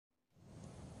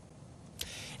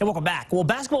And welcome back. Well,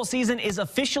 basketball season is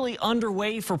officially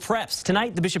underway for Preps.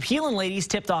 Tonight, the Bishop Heelan ladies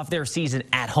tipped off their season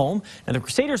at home. Now, the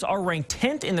Crusaders are ranked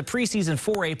 10th in the preseason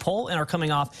 4A poll and are coming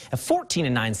off a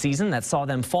 14-9 season that saw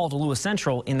them fall to Lewis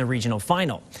Central in the regional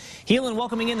final. Heelan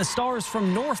welcoming in the Stars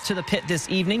from North to the pit this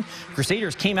evening.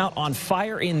 Crusaders came out on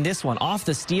fire in this one. Off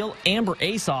the steal, Amber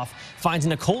Asoff finds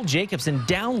Nicole Jacobson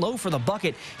down low for the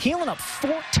bucket. Heelan up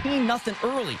 14-0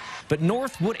 early. But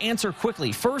North would answer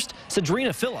quickly. First,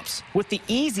 Sadrina Phillips with the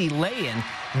easy lay-in.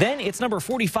 Then it's number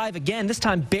 45 again, this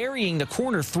time burying the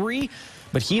corner three.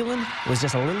 But Heelan was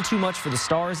just a little too much for the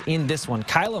Stars in this one.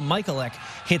 Kyla Michalek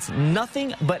hits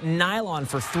nothing but nylon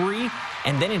for three.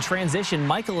 And then in transition,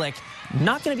 Michalek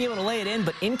not going to be able to lay it in,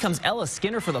 but in comes Ella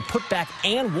Skinner for the putback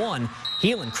and one.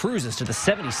 Heelan cruises to the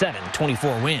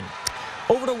 77-24 win.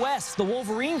 Over to West, the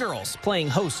Wolverine girls playing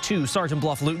host to Sergeant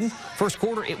Bluff Luton. First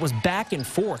quarter, it was back and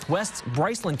forth. West's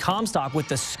Bryceland Comstock with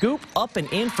the scoop up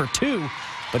and in for two.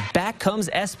 But back comes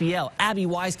SBL. Abby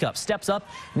Wisecup steps up,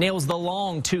 nails the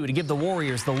long two to give the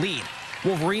Warriors the lead.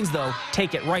 Wolverines, though,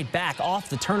 take it right back off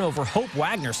the turnover. Hope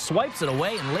Wagner swipes it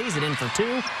away and lays it in for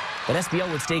two. But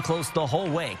SBL would stay close the whole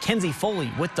way. Kenzie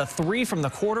Foley with the three from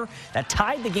the quarter. That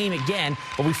tied the game again.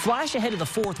 But we flash ahead to the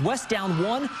fourth. West down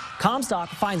one. Comstock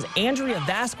finds Andrea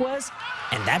Vasquez.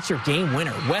 And that's your game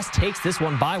winner. West takes this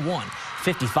one by one,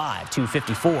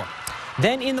 55-54.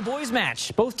 Then in the boys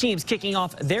match, both teams kicking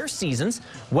off their seasons.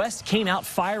 West came out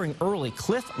firing early.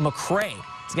 Cliff McCray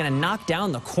is going to knock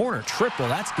down the corner triple.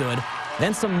 That's good.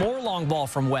 Then some more long ball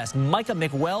from West. Micah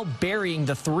McWell burying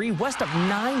the three. West up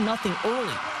 9-0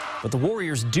 early. But the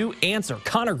Warriors do answer.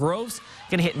 Connor Groves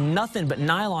going to hit nothing but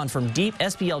nylon from deep.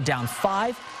 SBL down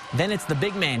 5. Then it's the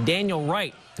big man, Daniel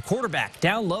Wright, the quarterback,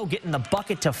 down low, getting the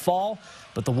bucket to fall.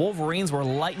 But the Wolverines were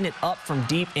lighting it up from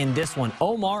deep in this one.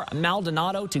 Omar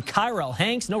Maldonado to Kyrell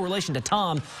Hanks, no relation to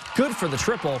Tom. Good for the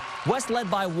triple. West led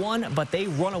by one, but they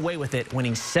run away with it,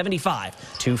 winning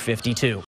 75-52.